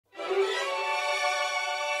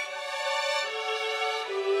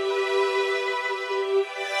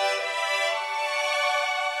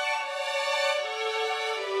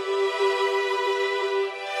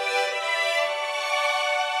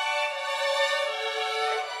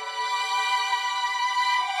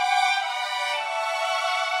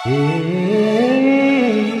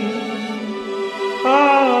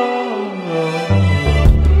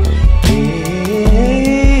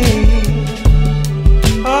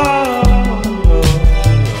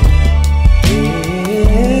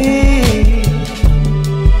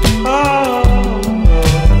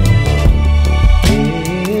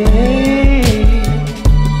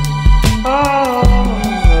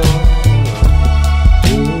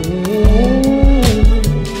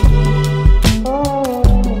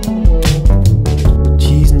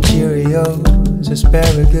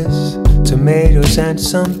Asparagus, tomatoes and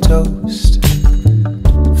some toast,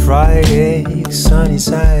 fried eggs, sunny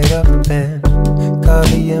side up and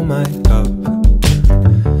coffee in my cup.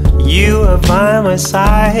 You are by my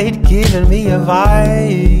side, giving me a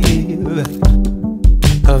vibe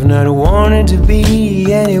of not wanting to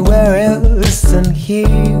be anywhere else than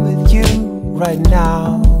here with you right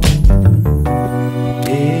now.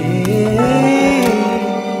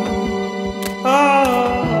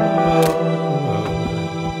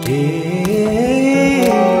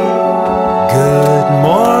 Good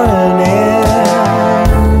morning.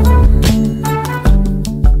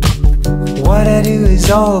 What I do is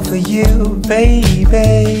all for you,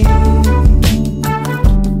 baby.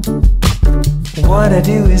 What I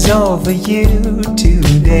do is all for you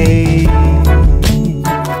today.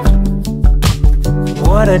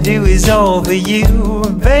 What I do is all for you,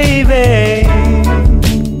 baby.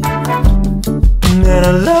 And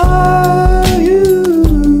I love you.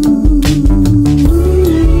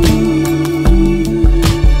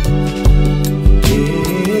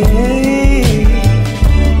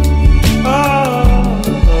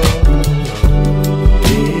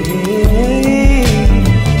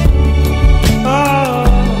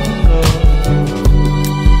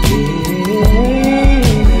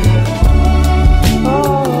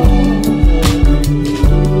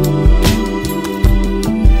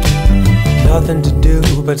 Nothing to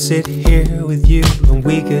do but sit here with you, and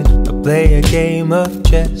we could play a game of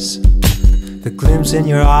chess. The glimpse in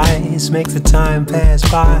your eyes makes the time pass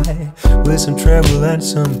by, with some treble and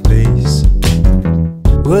some bass.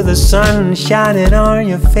 With the sun shining on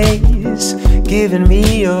your face, giving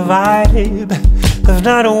me a vibe of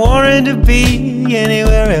not wanting to be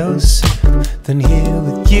anywhere else than here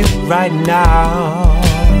with you right now.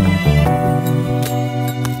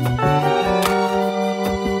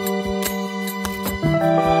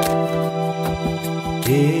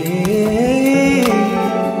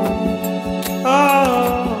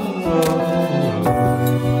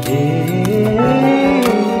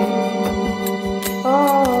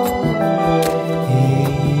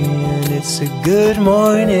 And it's a good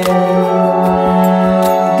morning.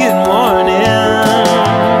 Good morning.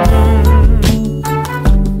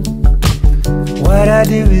 What I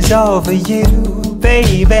do is all for you,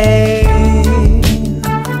 baby.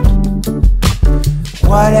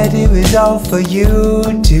 What I do is all for you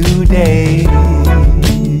today.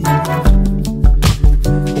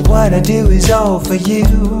 What I do is all for you,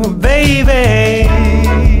 baby.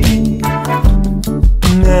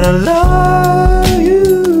 And I love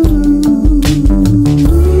you.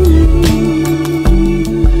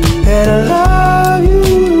 And I love you.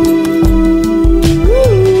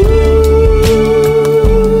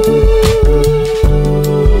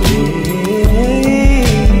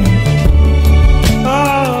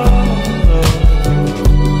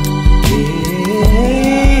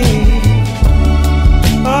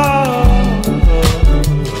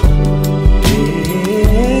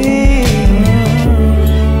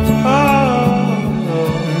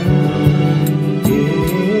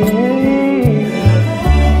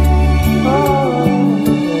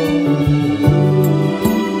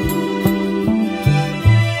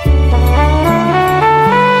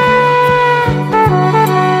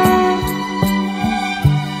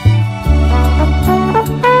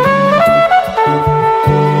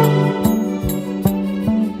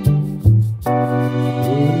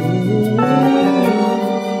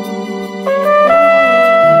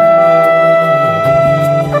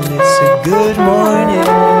 Good morning.